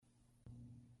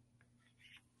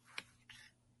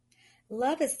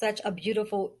Love is such a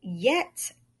beautiful,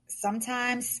 yet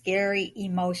sometimes scary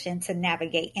emotion to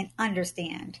navigate and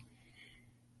understand.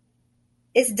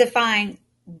 It's defined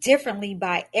differently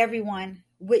by everyone,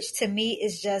 which to me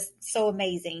is just so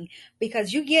amazing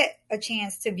because you get a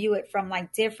chance to view it from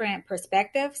like different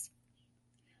perspectives.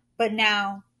 But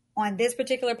now, on this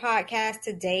particular podcast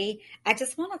today, I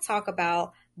just want to talk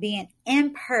about being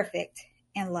imperfect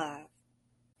in love.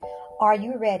 Are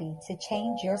you ready to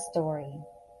change your story?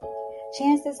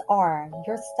 Chances are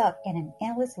you're stuck in an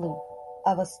endless loop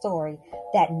of a story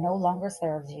that no longer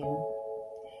serves you.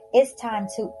 It's time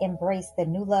to embrace the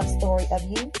new love story of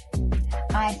you.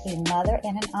 I'm a mother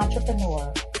and an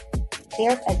entrepreneur.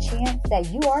 There's a chance that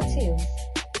you are too.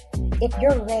 If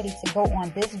you're ready to go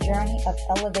on this journey of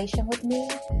elevation with me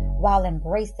while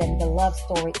embracing the love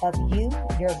story of you,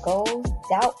 your goals,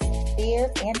 doubts,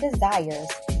 fears, and desires,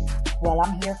 well,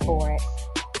 I'm here for it.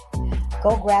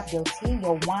 Go grab your tea,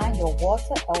 your wine, your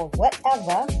water, or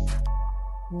whatever.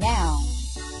 Now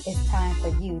it's time for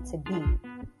you to be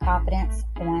confidence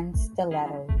on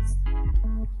stilettos.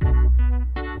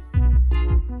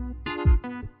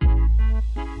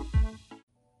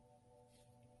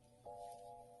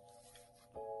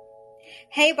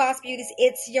 Hey, Boss Beauties,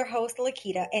 it's your host,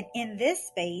 Lakita, and in this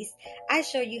space, I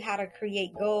show you how to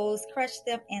create goals, crush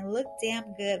them, and look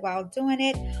damn good while doing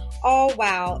it, all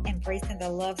while embracing the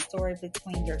love story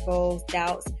between your goals,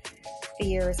 doubts,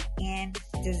 fears, and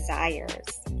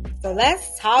desires. So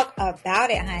let's talk about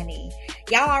it, honey.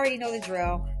 Y'all already know the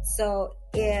drill. So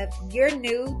if you're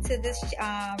new to this,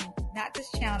 not this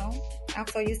channel, I'm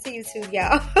so used to YouTube,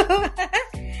 y'all.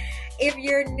 If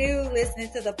you're new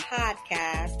listening to the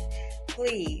podcast,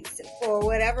 please, for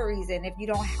whatever reason, if you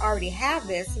don't already have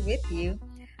this with you,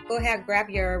 go ahead, grab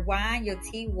your wine, your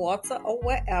tea, water, or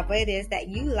whatever it is that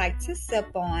you like to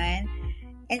sip on,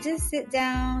 and just sit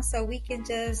down so we can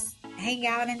just hang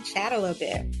out and chat a little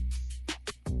bit.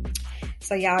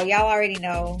 So y'all already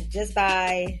know, just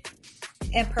by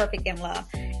Imperfect in Love.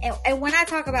 And when I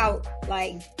talk about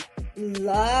like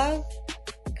love,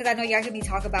 because I know y'all hear me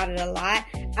talk about it a lot,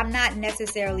 I'm not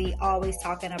necessarily always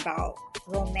talking about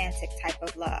romantic type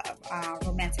of love,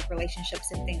 romantic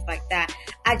relationships and things like that.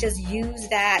 I just use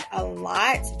that a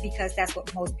lot because that's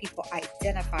what most people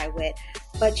identify with.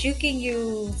 But you can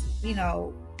use,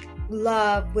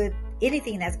 love with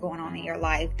anything that's going on in your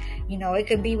life. It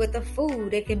can be with the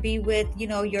food. It can be with,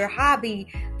 your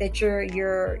hobby that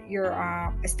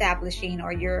you're establishing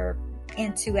or you're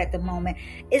into at the moment.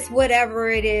 It's whatever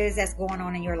it is that's going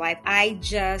on in your life. I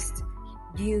just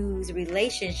use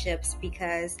relationships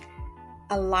because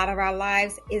a lot of our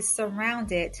lives is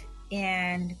surrounded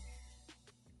and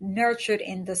nurtured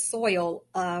in the soil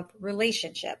of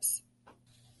relationships.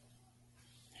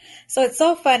 So it's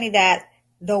so funny that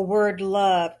the word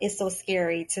love is so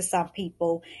scary to some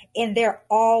people, and they're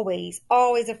always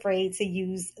afraid to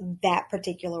use that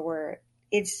particular word.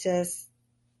 It's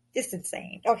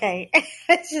insane. Okay.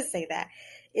 Let's just say that.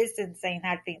 It's insane.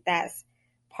 I think that's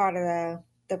part of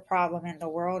the problem in the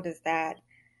world is that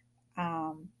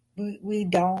we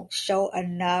don't show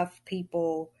enough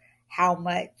people how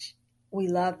much we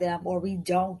love them, or we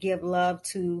don't give love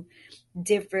to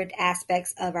different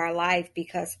aspects of our life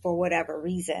because for whatever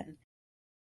reason.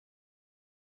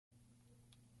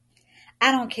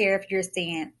 I don't care if you're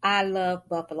saying, I love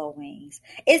buffalo wings.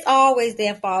 It's always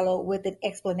then followed with an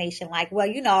explanation like,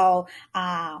 well,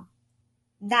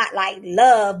 not like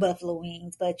love buffalo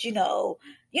wings, but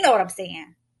what I'm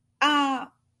saying.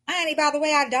 Honey, by the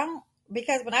way, I don't.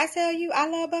 Because when I tell you I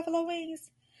love buffalo wings,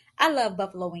 I love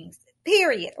buffalo wings.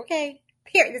 Period. Okay?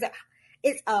 Period.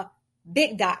 It's a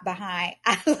big dot behind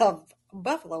I love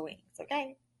buffalo wings.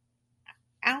 Okay?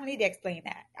 I don't need to explain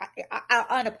that.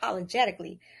 I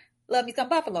unapologetically love me some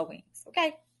buffalo wings.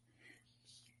 Okay?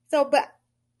 So, but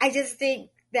I just think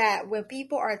that when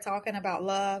people are talking about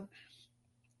love,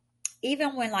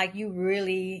 even when like you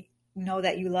really know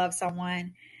that you love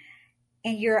someone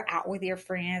and you're out with your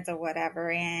friends or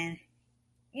whatever, and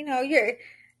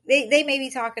they may be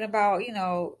talking about,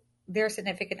 their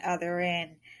significant other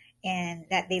and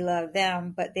that they love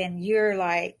them, but then you're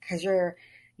like, because you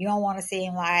don't want to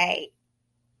seem like,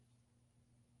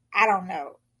 I don't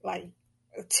know, like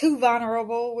too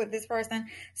vulnerable with this person.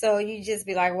 So you just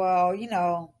be like, well, it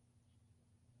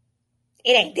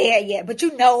ain't there yet, but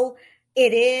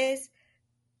it is.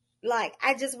 Like,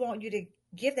 I just want you to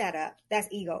give that up. That's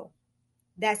ego.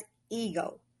 That's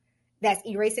ego. That's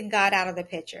erasing God out of the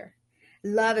picture.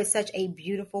 Love is such a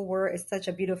beautiful word. It's such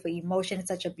a beautiful emotion. It's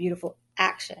such a beautiful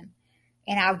action.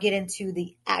 And I'll get into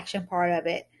the action part of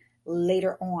it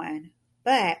later on.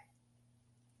 But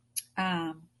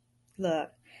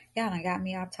Look, y'all done got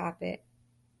me off topic.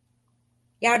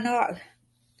 Y'all know,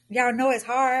 y'all know it's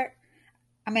hard.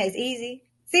 I mean, it's easy.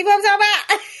 See what I'm talking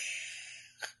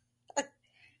about?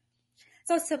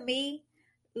 So to me,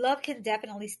 love can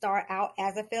definitely start out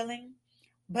as a feeling,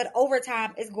 but over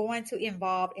time, it's going to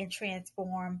evolve and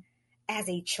transform as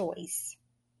a choice.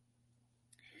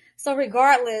 So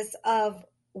regardless of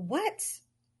what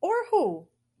or who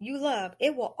you love,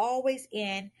 it will always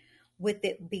end with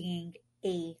it being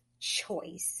a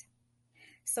choice.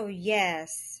 So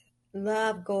yes,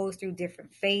 love goes through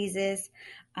different phases.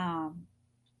 Um,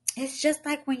 it's just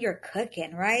like when you're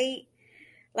cooking, right?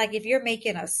 Like if you're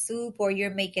making a soup or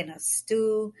you're making a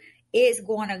stew, it's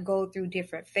going to go through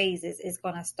different phases. It's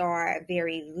going to start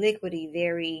very liquidy,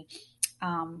 very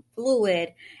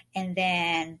fluid, and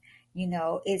then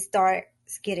it starts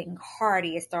getting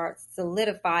hearty. It starts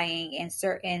solidifying in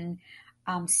certain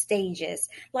stages.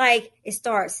 Like it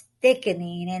starts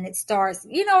thickening, and it starts,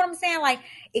 you know what I'm saying? Like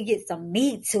it gets some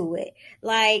meat to it.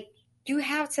 Like you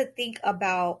have to think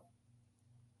about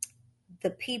the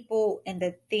people and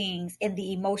the things and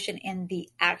the emotion and the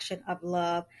action of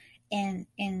love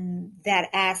in that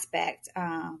aspect,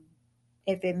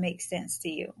 if it makes sense to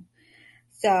you.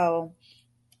 So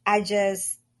I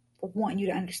just want you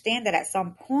to understand that at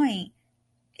some point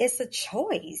it's a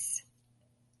choice.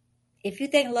 If you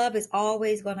think love is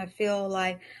always going to feel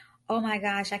like, oh my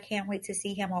gosh, I can't wait to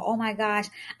see him, or oh my gosh,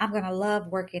 I'm going to love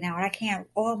working out, I can't,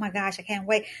 oh my gosh, I can't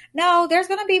wait. No, there's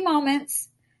going to be moments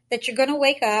that you're going to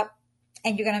wake up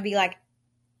and you're going to be like,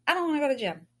 I don't want to go to the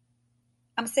gym.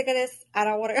 I'm sick of this. I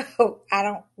don't want to go. I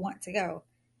don't want to go.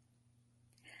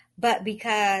 But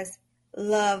because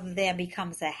love then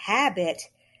becomes a habit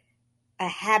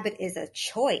is a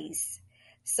choice.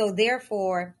 So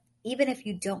therefore, even if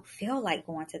you don't feel like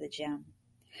going to the gym,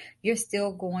 you're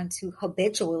still going to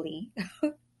habitually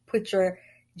put your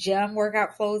gym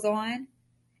workout clothes on,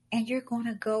 and you're going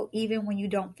to go even when you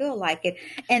don't feel like it.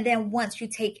 And then once you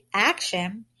take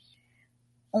action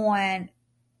on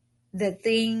the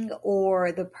thing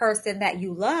or the person that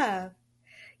you love,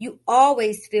 you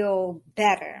always feel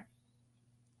better.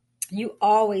 You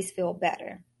always feel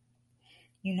better.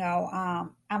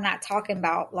 I'm not talking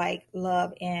about like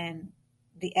love in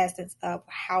the essence of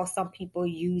how some people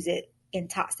use it in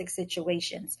toxic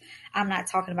situations. I'm not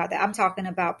talking about that. I'm talking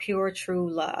about pure, true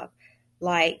love,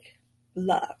 like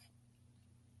love.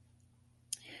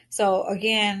 So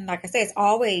again, like I said, it's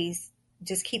always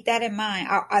just keep that in mind.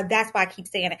 That's why I keep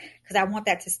saying it, because I want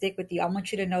that to stick with you. I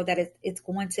want you to know that it's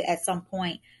going to at some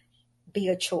point be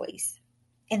a choice.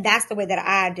 And that's the way that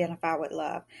I identify with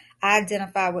love. I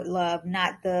identify with love,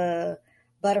 not the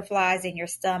butterflies in your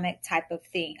stomach type of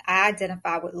thing. I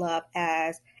identify with love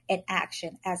as an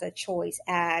action, as a choice,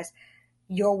 as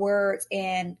your words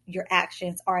and your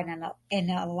actions are in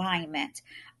alignment.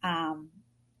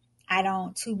 I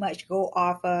don't too much go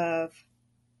off of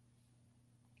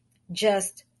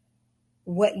just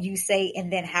what you say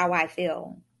and then how I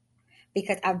feel,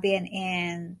 because I've been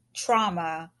in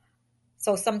trauma.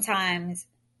 So sometimes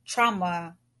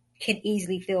trauma can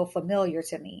easily feel familiar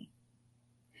to me.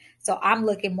 So I'm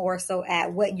looking more so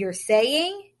at what you're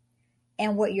saying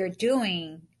and what you're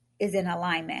doing is in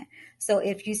alignment. So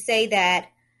if you say that,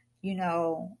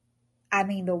 I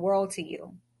mean the world to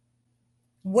you,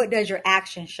 what does your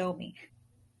action show me?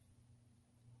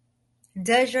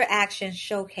 Does your action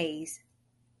showcase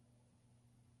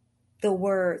the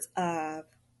words of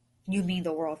you mean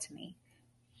the world to me?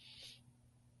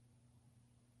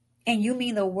 And you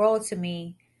mean the world to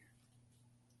me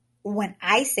when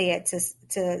I say it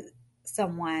to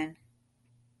someone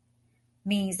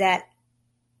means that,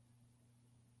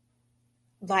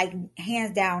 like,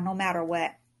 hands down, no matter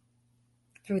what,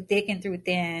 through thick and through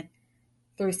thin,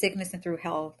 through sickness and through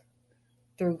health,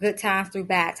 through good times, through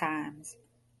bad times,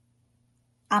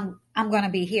 I'm going to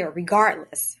be here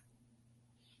regardless.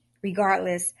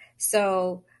 Regardless.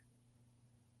 So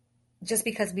just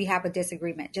because we have a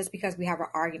disagreement, just because we have an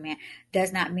argument,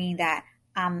 does not mean that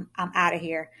I'm out of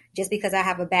here. Just because I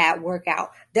have a bad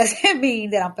workout doesn't mean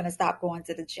that I'm going to stop going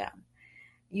to the gym.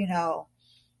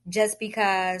 Just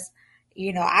because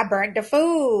I burnt the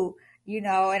food, and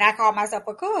I call myself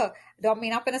a cook, don't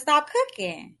mean I'm going to stop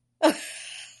cooking.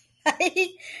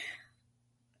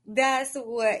 That's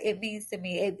what it means to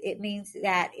me. It means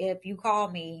that if you call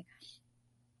me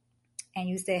and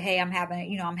you say, hey, I'm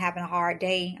having a hard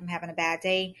day, I'm having a bad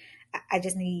day, I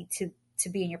just need to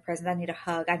be in your presence. I need a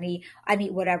hug. I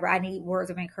need whatever. I need words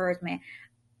of encouragement.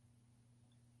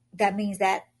 That means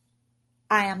that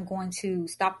I am going to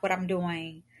stop what I'm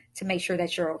doing to make sure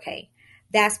that you're okay.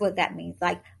 That's what that means.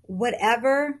 Like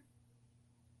whatever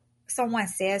someone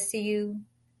says to you,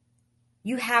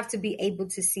 You have to be able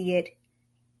to see it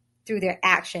through their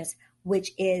actions,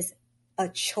 which is a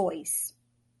choice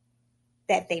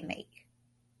that they make.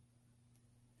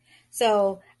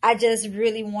 So I just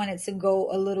really wanted to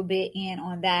go a little bit in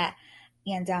on that.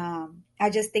 And I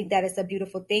just think that it's a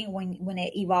beautiful thing when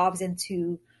it evolves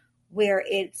into where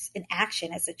it's an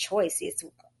action, it's a choice. It's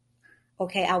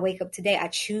okay, I wake up today, I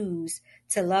choose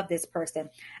to love this person.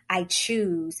 I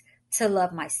choose to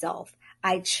love myself.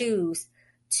 I choose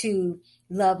to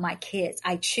love my kids.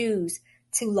 I choose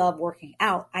to love working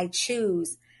out. I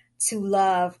choose to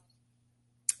love,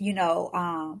 you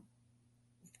know,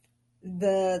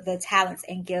 the talents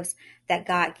and gifts that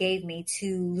God gave me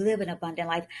to live an abundant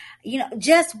life.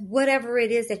 Just whatever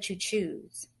it is that you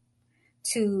choose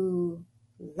to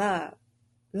love.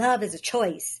 Love is a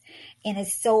choice, and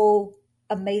it's so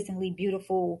amazingly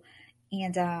beautiful.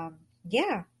 And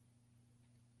yeah.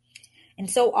 And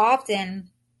so often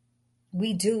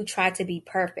we do try to be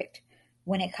perfect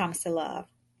when it comes to love.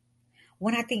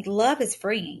 When I think love is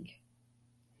freeing,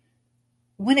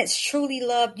 when it's truly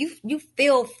love, you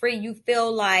feel free. You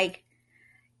feel like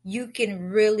you can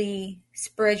really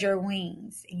spread your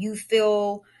wings. You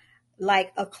feel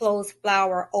like a closed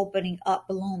flower opening up,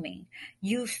 blooming.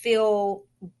 You feel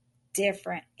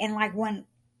different. And like when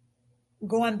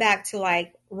going back to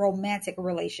like romantic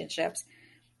relationships,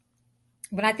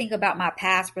 when I think about my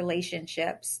past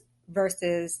relationships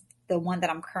versus the one that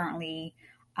I'm currently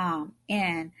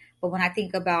in, but when I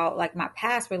think about like my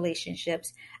past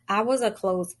relationships, I was a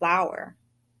closed flower.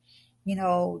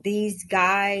 These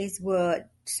guys would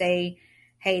say,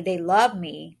 hey, they love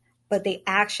me, but the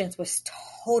actions was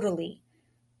totally,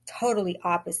 totally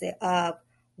opposite of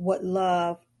what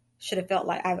love should have felt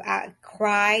like. I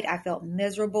cried. I felt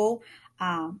miserable.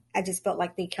 I just felt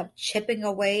like they kept chipping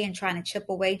away and trying to chip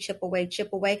away, chip away,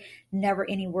 chip away. Never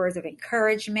any words of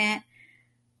encouragement.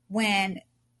 When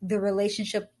the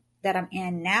relationship that I'm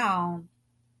in now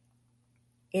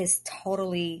is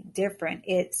totally different.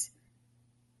 It's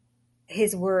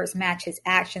his words match his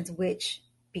actions, which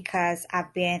because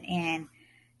I've been in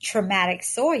traumatic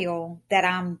soil that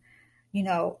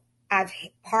I've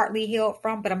partly healed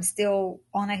from, but I'm still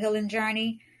on a healing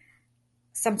journey,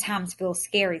 sometimes feels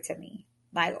scary to me.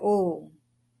 Like, oh,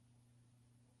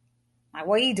 like,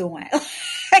 what are you doing?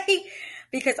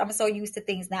 Because I'm so used to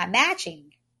things not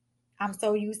matching. I'm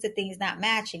so used to things not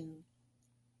matching.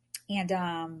 And,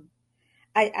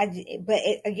 but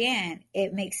again,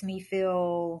 it makes me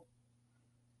feel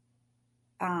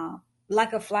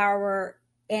like a flower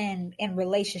in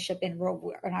relationship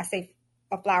and I say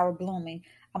a flower blooming,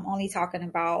 I'm only talking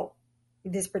about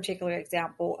this particular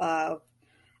example of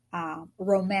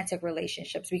romantic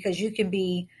relationships, because you can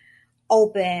be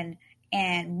open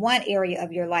in one area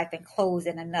of your life and close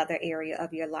in another area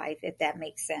of your life, if that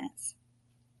makes sense.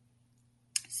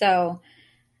 So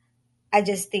I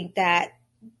just think that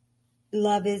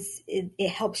love it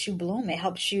helps you bloom. It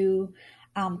helps you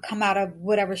come out of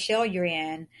whatever shell you're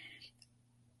in,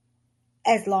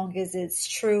 as long as it's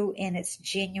true and it's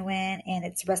genuine and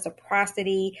it's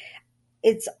reciprocity.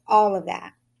 It's all of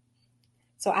that.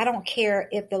 So I don't care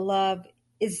if the love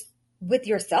is with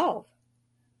yourself.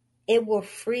 It will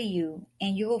free you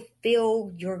and you'll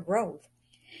feel your growth.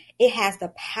 It has the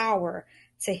power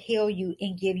to heal you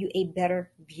and give you a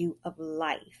better view of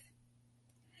life.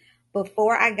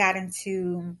 Before I got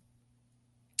into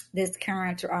this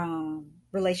current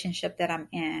relationship that I'm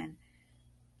in,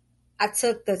 I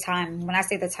took the time. When I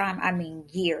say the time, I mean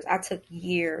years. I took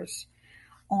years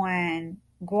on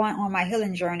going on my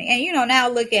healing journey. And now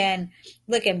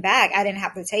looking back, I didn't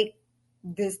have to take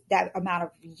that amount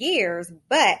of years,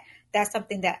 but that's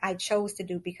something that I chose to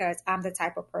do because I'm the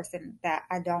type of person that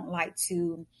I don't like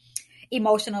to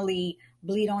emotionally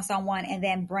bleed on someone and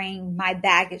then bring my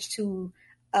baggage to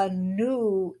a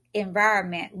new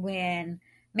environment when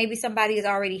maybe somebody is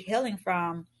already healing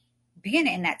from being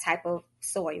in that type of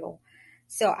soil.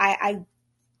 So I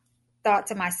thought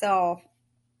to myself,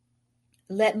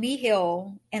 let me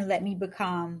heal and let me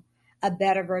become a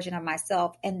better version of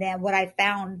myself. And then what I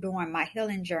found during my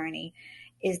healing journey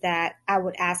is that I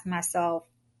would ask myself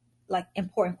like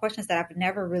important questions that I've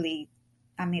never really,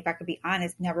 if I could be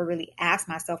honest, never really asked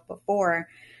myself before.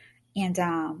 And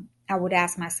I would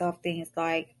ask myself things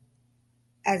like,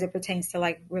 as it pertains to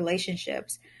like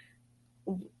relationships,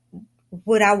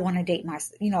 would I want to date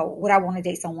would I want to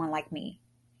date someone like me?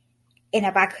 And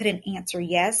if I couldn't answer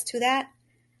yes to that,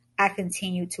 I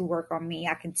continue to work on me.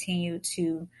 I continue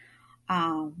to,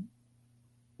 go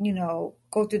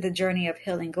through the journey of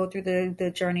healing, go through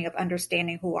the journey of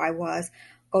understanding who I was,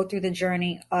 go through the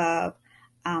journey of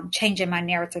changing my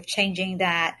narrative, changing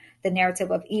the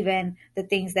narrative of even the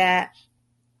things that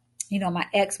my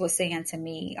ex was saying to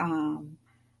me,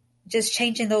 just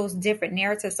changing those different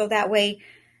narratives. So that way,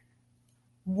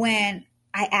 when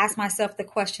I ask myself the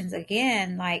questions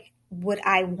again, like, would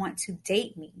I want to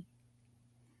date me?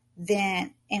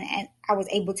 Then, and I was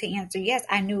able to answer yes.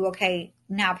 I knew, okay,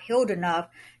 now I've healed enough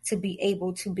to be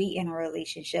able to be in a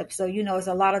relationship. So, it's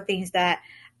a lot of things that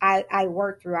I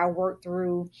worked through. I worked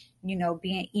through,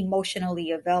 being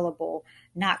emotionally available,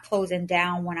 not closing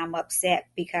down when I'm upset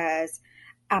because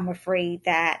I'm afraid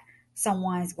that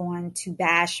someone's going to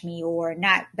bash me, or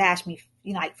not bash me,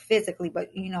 like physically,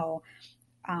 but,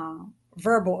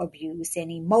 verbal abuse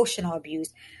and emotional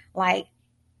abuse. Like,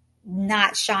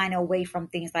 not shying away from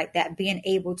things like that, being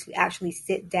able to actually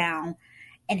sit down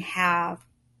and have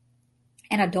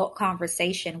an adult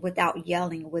conversation without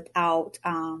yelling, without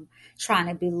trying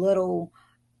to belittle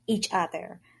each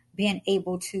other, being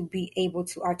able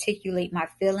to articulate my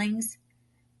feelings,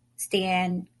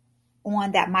 stand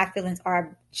on that my feelings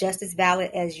are just as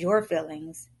valid as your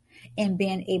feelings, and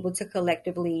being able to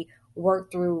collectively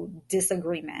work through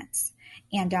disagreements.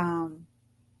 And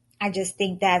I just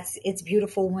think it's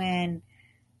beautiful when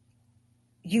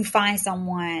you find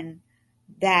someone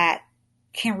that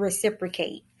can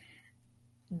reciprocate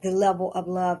the level of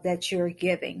love that you're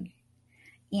giving.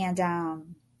 And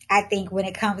I think when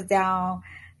it comes down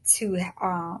to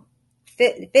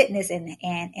fitness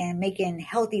and making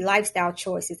healthy lifestyle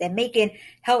choices and making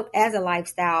health as a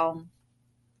lifestyle,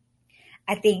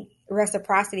 I think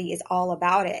reciprocity is all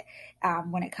about it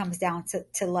when it comes down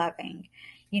to loving.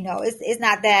 It's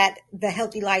not that the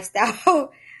healthy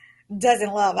lifestyle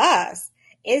doesn't love us.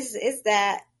 It's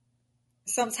that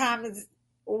sometimes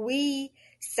we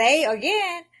say,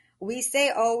 again,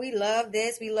 oh, we love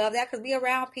this, we love that, because we're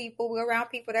around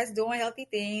people that's doing healthy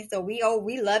things. So we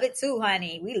love it too,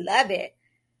 honey. We love it.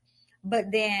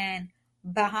 But then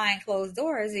behind closed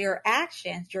doors, your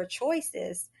actions, your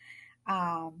choices,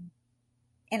 and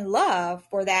love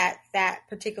for that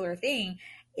particular thing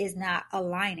is not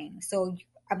aligning. So,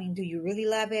 I mean, do you really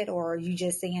love it, or are you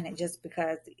just saying it just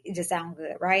because it just sounds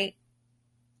good, right?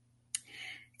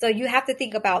 So you have to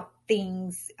think about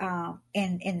things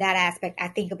in that aspect. I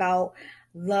think about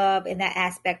love in that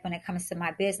aspect when it comes to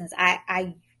my business.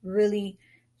 I really,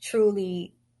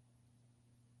 truly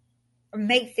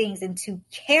make things into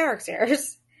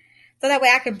characters so that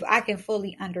way I can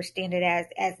fully understand it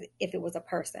as if it was a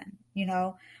person.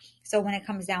 So when it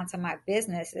comes down to my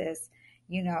businesses,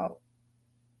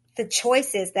 the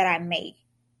choices that I make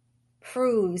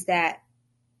proves that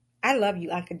I love you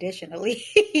unconditionally.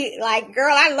 Like,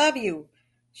 girl, I love you.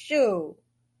 Shoot.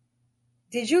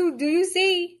 Do you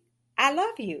see? I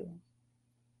love you.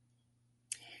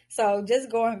 So just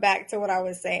going back to what I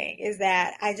was saying is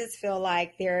that I just feel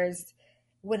like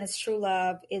when it's true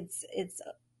love, it's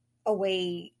a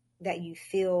way that you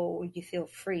feel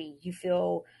free, you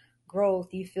feel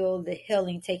growth, you feel the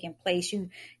healing taking place.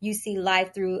 You see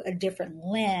life through a different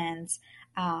lens.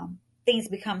 Things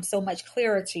become so much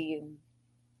clearer to you.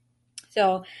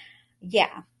 So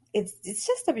yeah, it's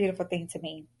just a beautiful thing to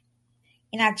me.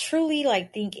 And I truly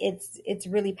think it's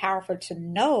really powerful to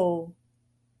know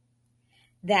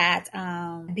that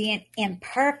being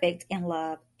imperfect in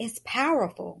love is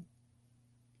powerful.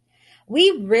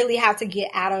 We really have to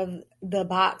get out of the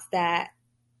box that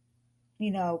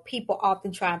people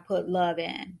often try and put love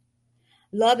in.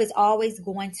 Love is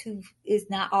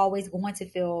not always going to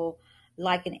feel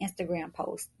like an Instagram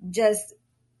post. Just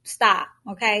stop,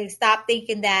 okay? Stop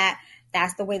thinking that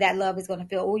that's the way that love is going to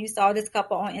feel. Oh, you saw this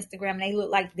couple on Instagram and they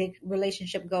look like the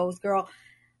relationship goes. Girl,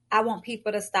 I want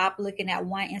people to stop looking at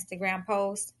one Instagram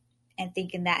post and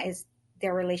thinking that is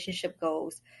their relationship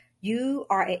goals. You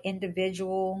are an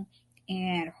individual,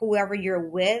 and whoever you're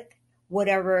with,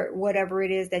 whatever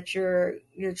it is that you're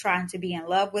trying to be in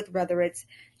love with, whether it's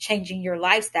changing your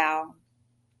lifestyle,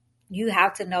 you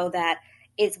have to know that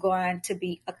it's going to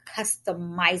be a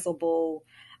customizable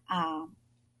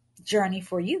journey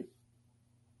for you.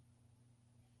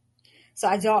 So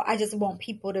I just want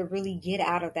people to really get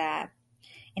out of that.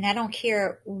 And I don't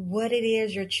care what it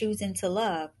is you're choosing to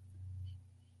love.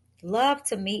 Love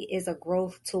to me is a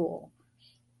growth tool.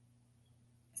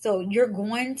 So you're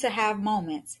going to have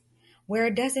moments where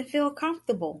it doesn't feel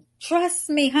comfortable. Trust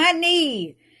me,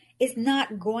 honey. It's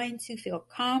not going to feel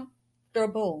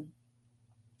comfortable.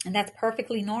 And that's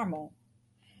perfectly normal.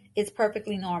 It's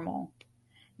perfectly normal.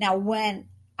 Now, when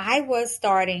I was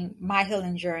starting my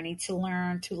healing journey to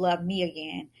learn to love me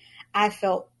again, I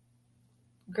felt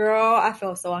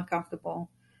so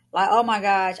uncomfortable. Like, oh my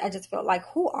gosh, I just felt like,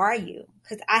 who are you?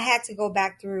 Because I had to go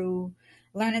back through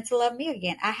learning to love me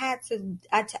again. I had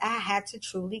to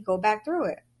truly go back through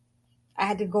it. I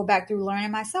had to go back through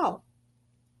learning myself.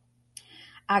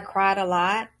 I cried a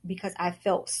lot because I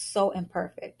felt so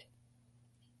imperfect.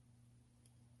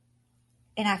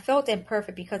 And I felt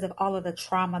imperfect because of all of the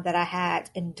trauma that I had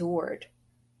endured.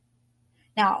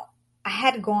 Now, I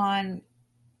had gone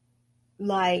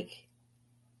like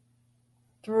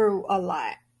through a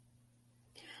lot.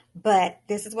 But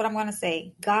this is what I'm going to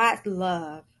say. God's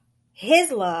love,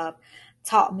 his love,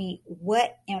 taught me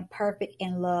what imperfect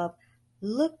in love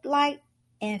looked like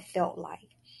and felt like.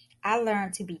 I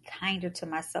learned to be kinder to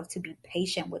myself, to be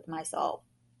patient with myself.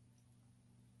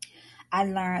 I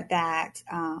learned that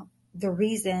the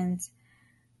reasons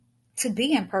to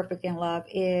be imperfect in love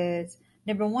is,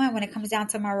 number one, when it comes down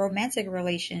to my romantic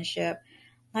relationship,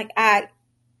 like I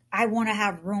want to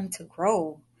have room to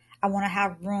grow. I want to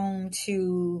have room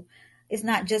to, it's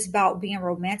not just about being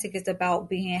romantic. It's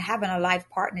about having a life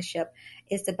partnership.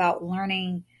 It's about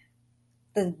learning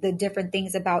the different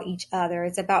things about each other.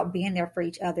 It's about being there for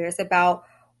each other. It's about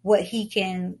what he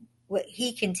can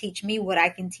teach me, what I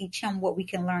can teach him, what we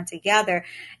can learn together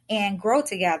and grow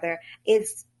together.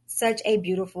 It's such a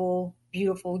beautiful,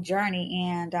 beautiful journey.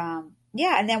 And,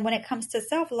 and then when it comes to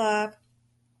self-love,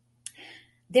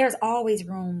 there's always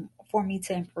room for me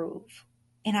to improve.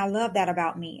 And I love that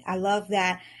about me. I love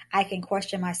that I can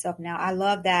question myself now. I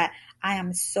love that I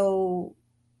am so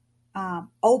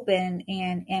open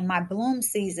in my bloom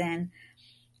season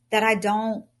that I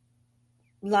don't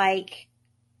like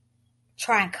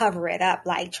try and cover it up,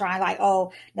 like try like,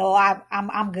 oh no,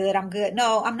 I'm good. I'm good.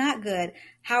 No, I'm not good.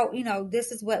 How,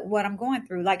 this is what I'm going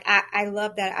through. Like, I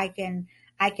love that I can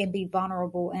be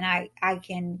vulnerable and I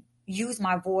can use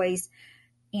my voice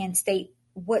and state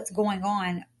what's going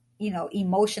on,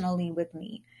 emotionally with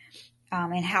me,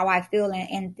 and how I feel,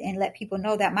 and let people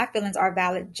know that my feelings are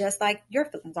valid, just like your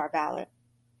feelings are valid.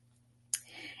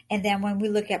 And then when we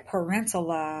look at parental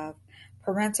love,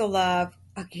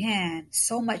 again,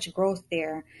 so much growth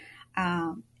there.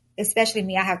 Especially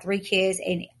me, I have 3 kids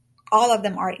and all of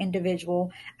them are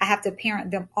individual. I have to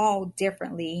parent them all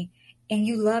differently, and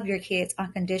you love your kids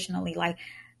unconditionally. Like,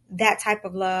 that type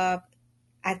of love,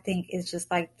 I think, is just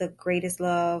like the greatest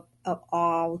love of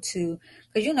all, too.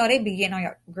 Because, they be getting on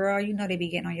your, girl, they be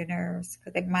getting on your nerves,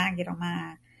 because they mind get on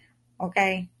mine.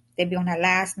 Okay? They be on that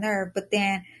last nerve. But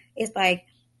then it's like,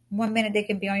 one minute they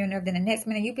can be on your nerve, then the next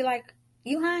minute you be like,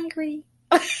 you hungry?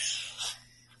 What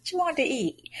you want to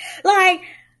eat? Like,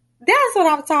 that's what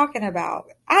I'm talking about.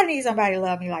 I need somebody to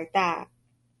love me like that.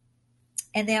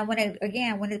 And then when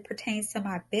it pertains to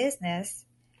my business,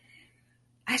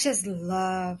 I just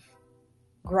love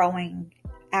growing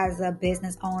as a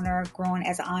business owner, growing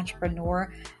as an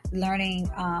entrepreneur, learning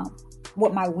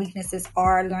what my weaknesses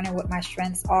are, learning what my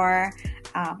strengths are,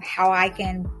 how I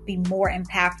can be more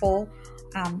impactful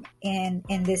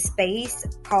in this space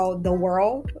called the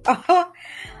world, how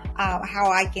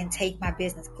I can take my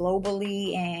business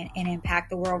globally and impact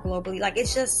the world globally. Like,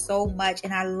 it's just so much.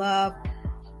 And I love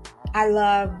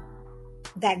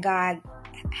that God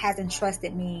has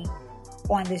entrusted me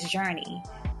on this journey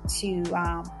to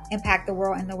impact the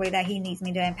world in the way that he needs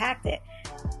me to impact it.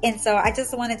 And so I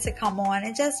just wanted to come on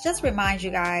and just remind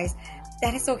you guys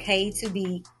that it's okay to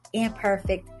be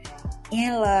imperfect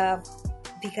in love,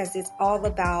 because it's all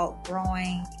about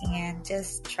growing and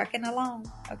just trucking along.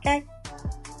 Okay.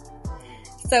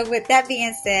 So with that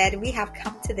being said, we have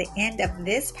come to the end of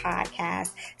this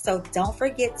podcast. So don't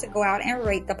forget to go out and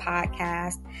rate the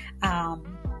podcast.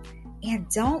 And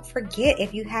don't forget,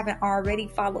 if you haven't already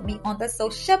followed me on the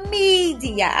social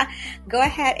media, go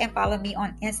ahead and follow me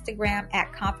on Instagram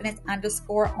at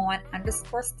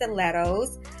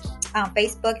confidence_on_stilettos.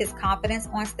 Facebook is Confidence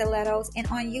on Stilettos, and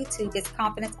on YouTube it's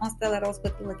Confidence on Stilettos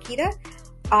with Lakita.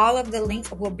 All of the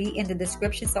links will be in the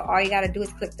description, so all you got to do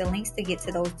is click the links to get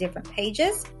to those different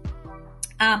pages.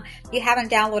 If you haven't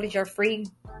downloaded your free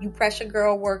You Pressure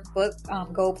Girl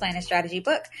workbook, goal plan and strategy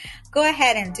book, go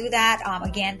ahead and do that.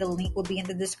 Again, the link will be in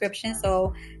the description,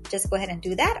 so just go ahead and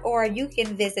do that. Or you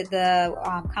can visit the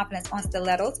Confidence on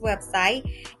Stilettos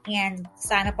website and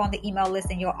sign up on the email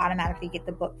list, and you'll automatically get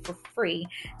the book for free.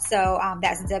 So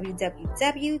that's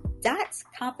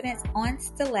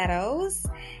www.confidenceonstilettos.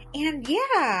 And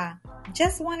yeah,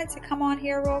 just wanted to come on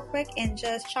here real quick and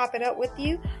just chop it up with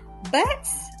you. But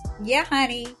yeah,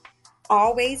 honey,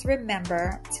 always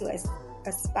remember to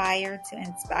aspire to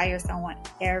inspire someone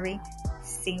every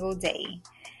single day.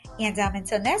 And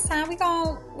until next time, we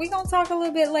gonna talk a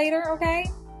little bit later, okay?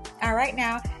 All right,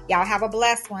 now, y'all have a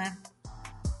blessed one.